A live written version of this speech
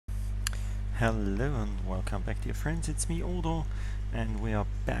Hello and welcome back, dear friends. It's me, Odo, and we are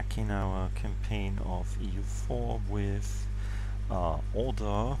back in our campaign of EU4 with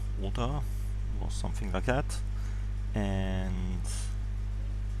Order or something like that. And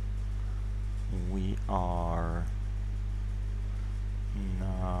we are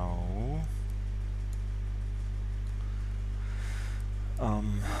now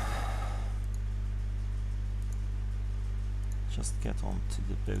just get onto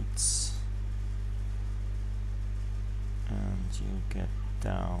the boats. And you get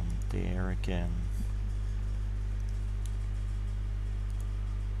down there again.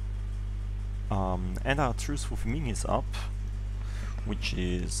 And our truce with Ming is up, which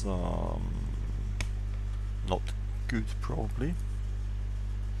is not good probably,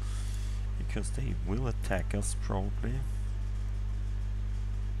 because they will attack us probably.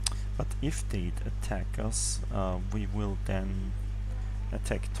 But if they attack us, we will then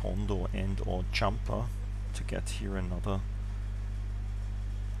attack Tondo and or Jumper to get here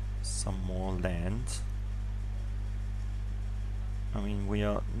some more land. I mean, we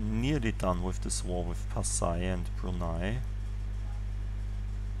are nearly done with this war with Pasai and Brunei,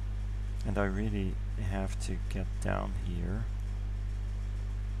 and I really have to get down here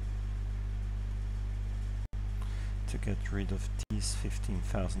to get rid of these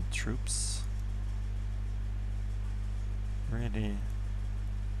 15,000 troops. Really.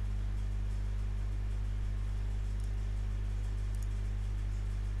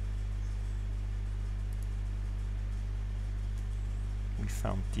 We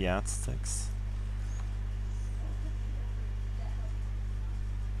found the Aztecs.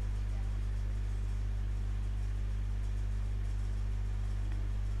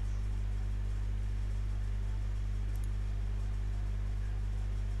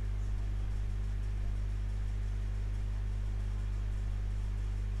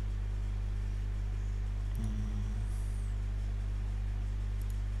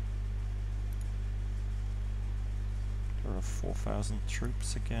 There are 4,000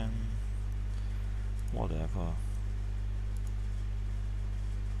 troops again. Whatever.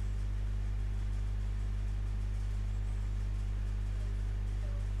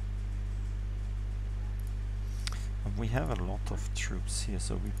 And we have a lot of troops here,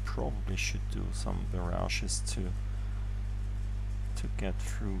 so we probably should do some barrages to get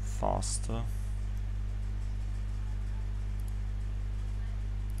through faster.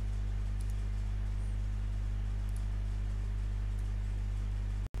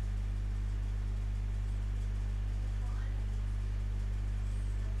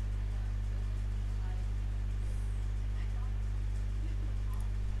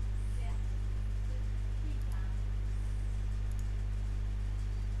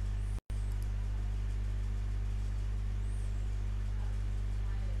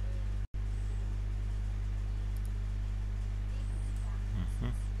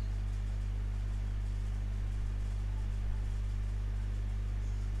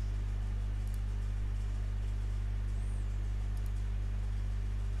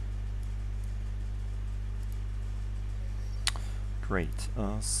 Great.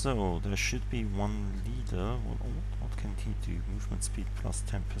 So there should be one leader. What can he do? Movement speed plus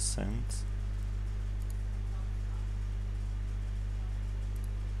 10%.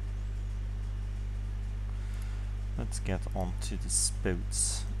 Let's get onto the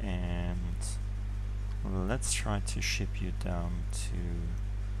boats and let's try to ship you down to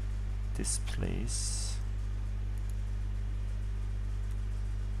this place.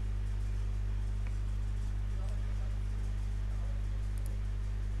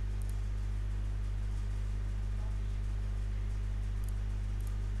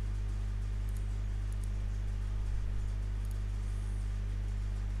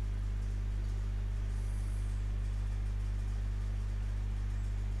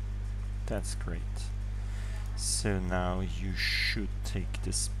 That's great. So now you should take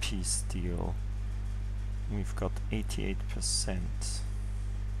this peace deal. We've got 88%.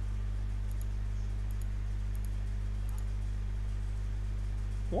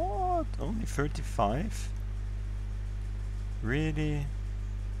 What? Only 35? Really?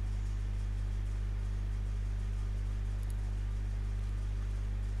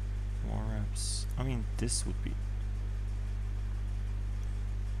 War reps. I mean, this would be...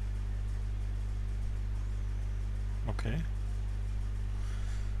 Okay.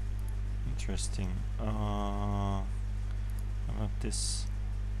 Interesting. How about this?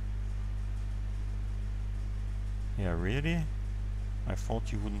 Yeah, really? I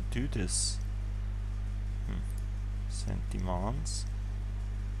thought you wouldn't do this. Send demands.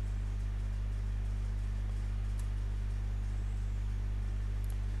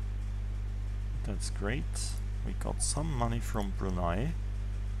 That's great. We got some money from Brunei.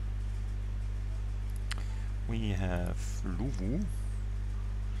 We have Luwu.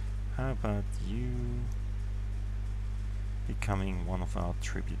 How about you becoming one of our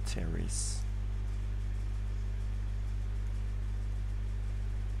tributaries?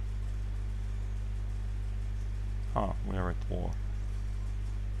 Ah, we're at war.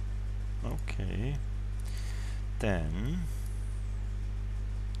 Okay. Then,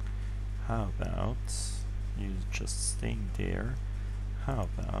 how about you just staying there? How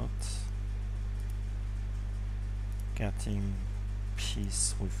about getting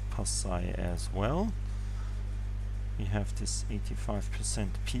peace with Pasai as well? We have this 85%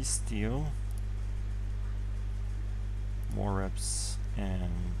 peace deal. More reps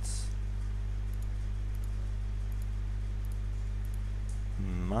and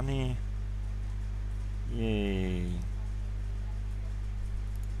money. Yay.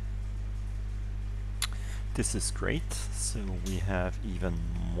 This is great. So we have even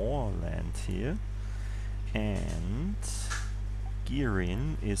more land here. And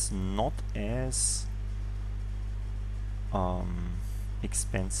Girin is not as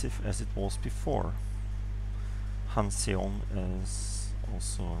expensive as it was before. Hanseon is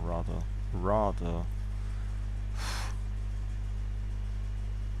also rather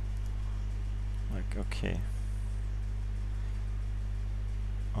like, okay.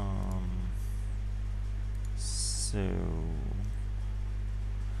 So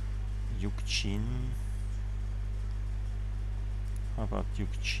Yukchin. How about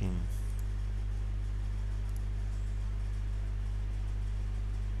Yukchin?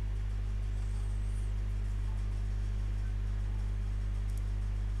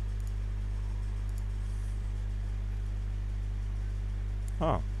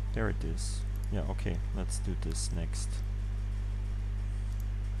 Ah, there it is. Yeah, okay, let's do this next.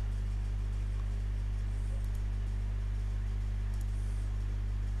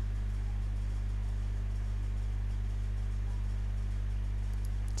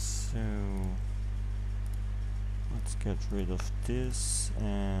 So let's get rid of this,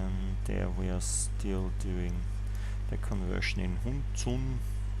 and there we are still doing the conversion in Hunzun.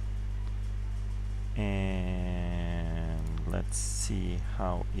 And let's see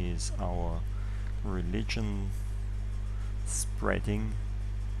how is our religion spreading.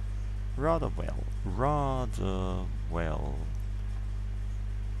 Rather well.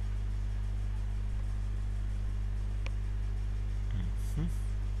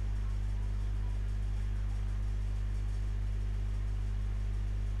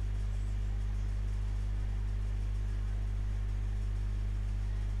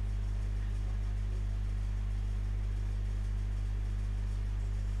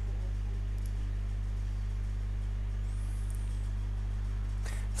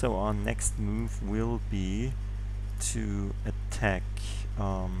 So our next move will be to attack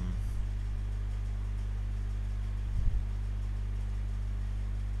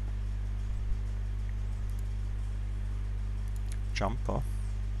Jumper.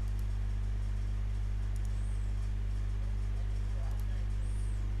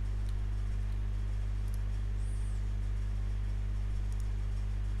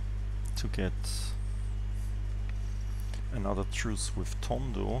 To get another truce with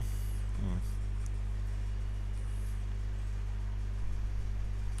Tondo.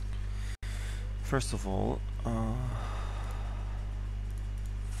 First of all,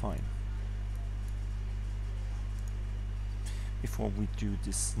 fine. Before we do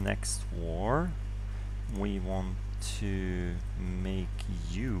this next war, we want to make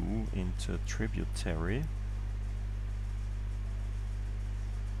you into a tributary.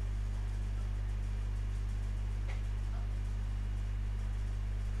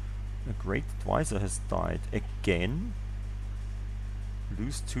 A great advisor has died again.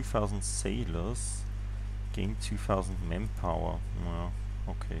 Lose 2,000 sailors, gain 2,000 manpower. Well,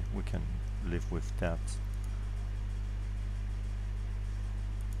 okay, we can live with that.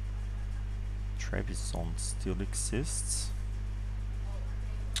 Trebizond still exists.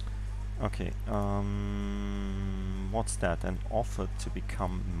 Okay, what's that? An offer to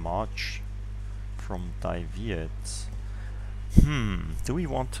become March from Daviet. Do we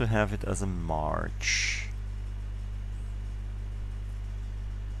want to have it as a march?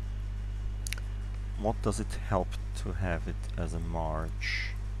 What does it help to have it as a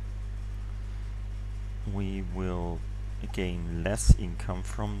march? We will gain less income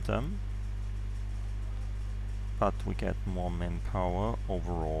from them, but we get more manpower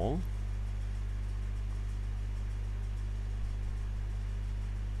overall.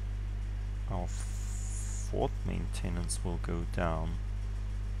 Our fort maintenance will go down,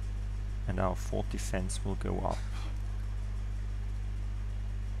 and our fort defense will go up.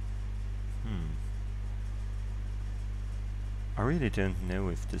 I really don't know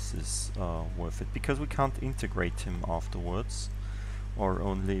if this is worth it, because we can't integrate him afterwards, or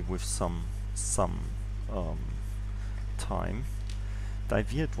only with some time.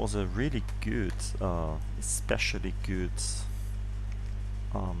 Diviet was a really good, especially good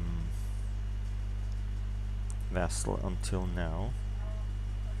vassal until now,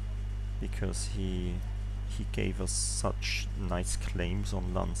 because he gave us such nice claims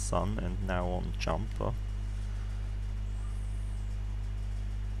on Lansan and now on Jumper.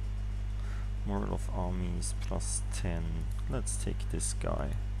 Moral of armies plus 10. Let's take this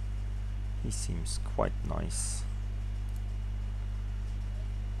guy. He seems quite nice.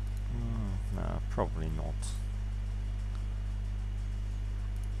 Nah, probably not.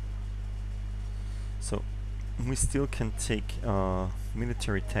 So we still can take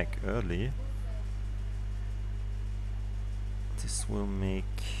military tech early. This will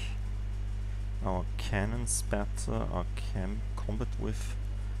make our cannons better, our combat with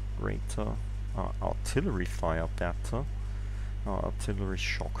greater, our artillery fire better, our artillery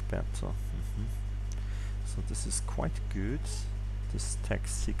shock better. So this is quite good. This tech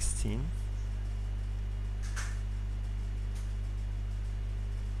 16.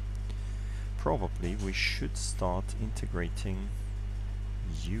 Probably we should start integrating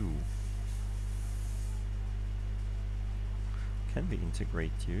you. Can we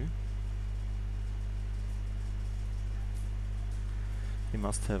integrate you? He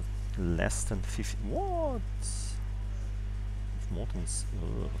must have less than 50. What? If more than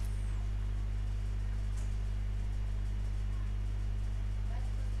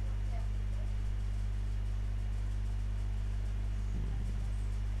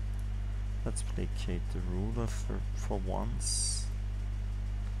let's placate the ruler for once,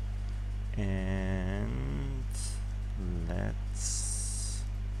 and let's,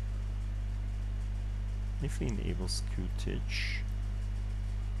 if we enable scutage,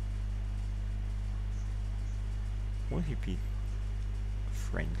 will he be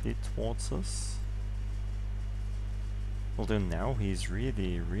friendly towards us? Although now he's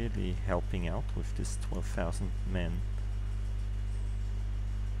really helping out with this 12,000 men.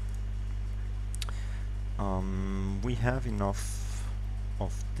 We have enough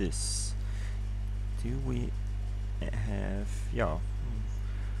of this. Do we have... yeah.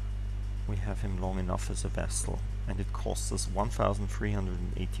 We have him long enough as a vassal, and it costs us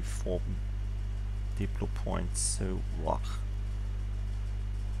 1,384 Diplo points, so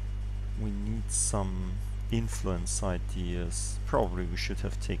we need some influence ideas. Probably we should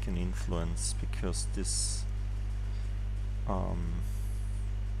have taken influence, because this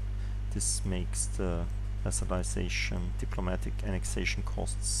this makes the vassalization, diplomatic annexation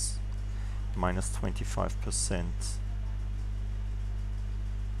costs minus 25%.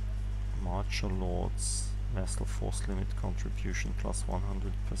 Marcher lords, vassal force limit contribution plus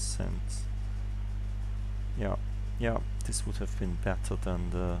 100%. Yeah, this would have been better than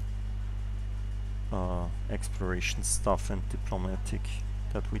the exploration stuff and diplomatic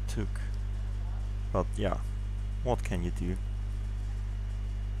that we took. But yeah, what can you do?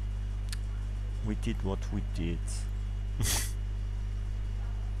 We did what we did.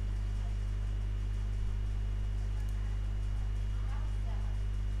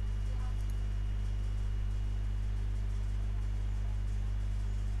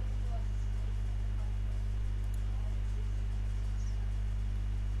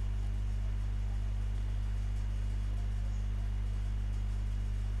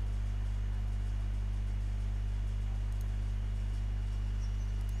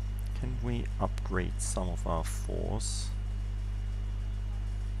 Can we upgrade some of our force?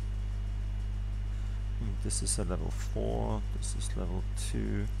 This is a level 4, this is level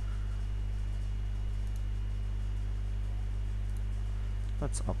 2.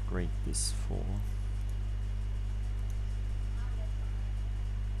 Let's upgrade this 4.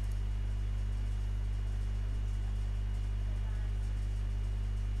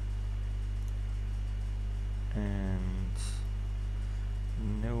 And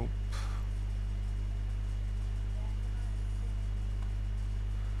nope.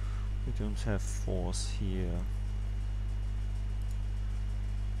 We don't have force here.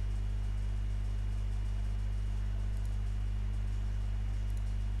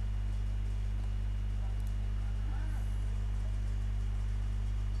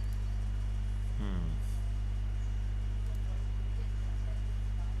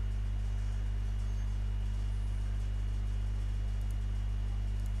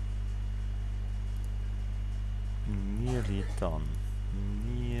 Nearly done.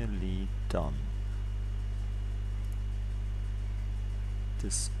 Nearly done.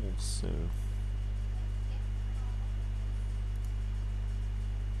 This also.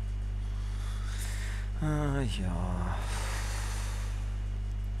 Yeah.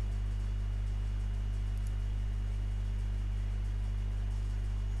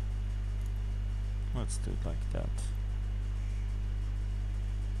 Let's do it like that.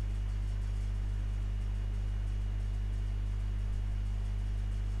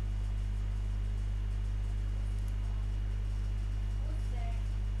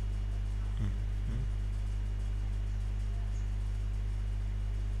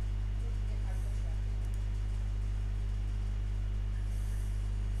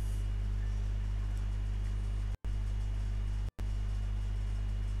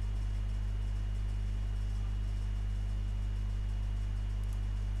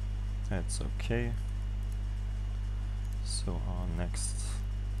 That's okay. So our next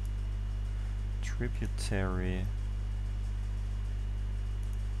tributary.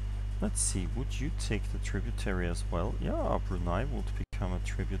 Let's see, would you take the tributary as well? Yeah, Brunei would become a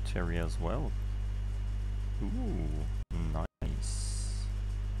tributary as well. Ooh, nice.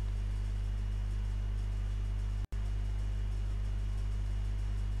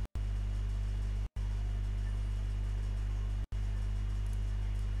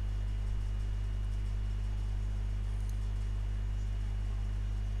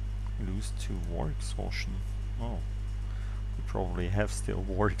 Lose to war exhaustion. Oh, we probably have still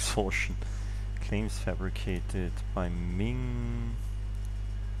war exhaustion. Claims fabricated by Ming.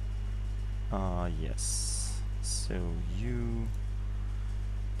 Yes. So you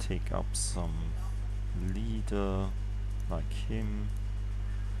take up some leader like him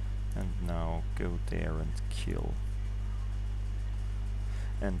and now go there and kill.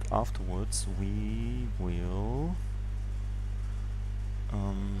 And afterwards we will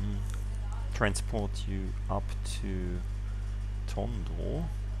transport you up to Tondo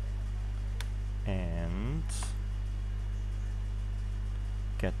and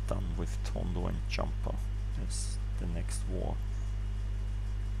get done with Tondo and Jumper as the next war.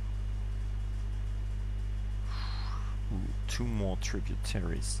 Ooh, 2 more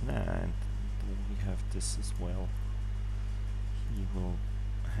tributaries. Nah, and we have this as well. He will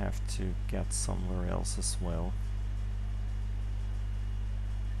have to get somewhere else as well.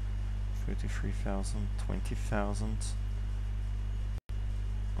 33,000, 20,000.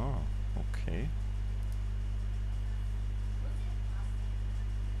 Oh, okay.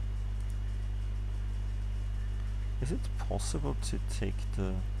 Is it possible to take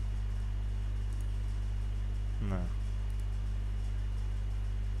the... No.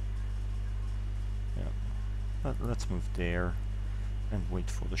 Yeah. Let's move there and wait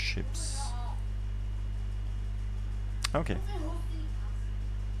for the ships. Okay.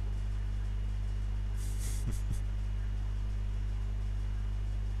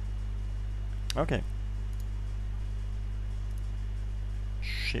 Okay.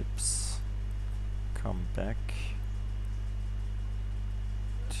 Ships come back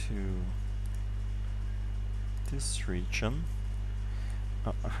to this region.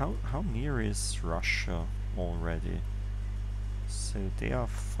 How near is Russia already? So they are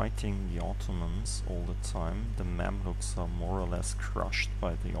fighting the Ottomans all the time. The Mamluks are more or less crushed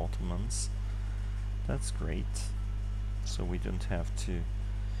by the Ottomans. That's great. So we don't have to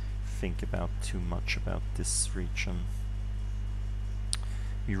think about too much about this region.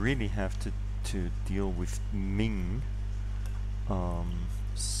 We really have to deal with Ming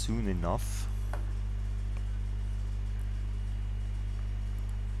soon enough.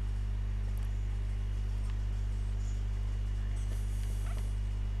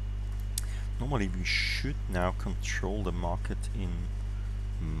 Normally we should now control the market in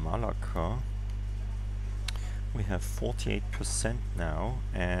Malacca. We have 48% now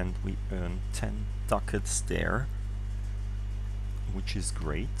and we earn 10 ducats there, which is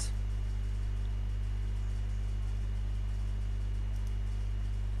great.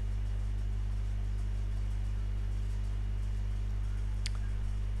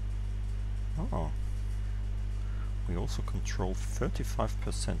 Oh. We also control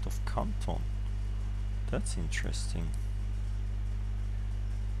 35% of Canton. That's interesting.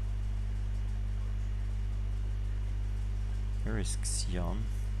 Where is Xi'an?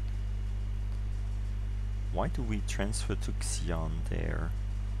 Why do we transfer to Xi'an there?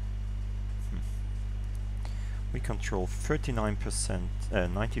 We control 39%,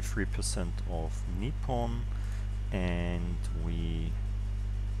 93% of Nippon, and we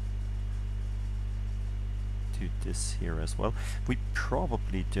do this here as well. We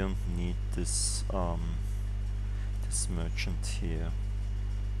probably don't need this this merchant here.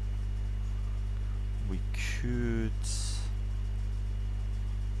 could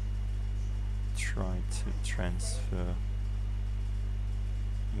try to transfer.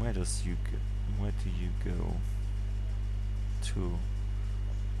 Where do you go? To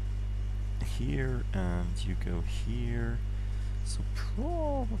here, and you go here. So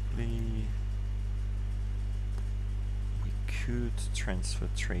probably we could transfer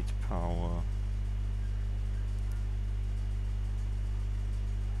trade power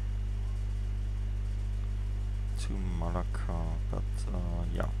to Malacca, but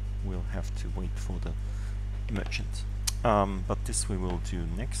yeah, we'll have to wait for the merchant. But this we will do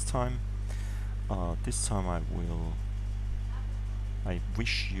next time. This time I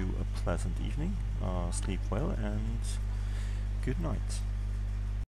wish you a pleasant evening, sleep well, and good night.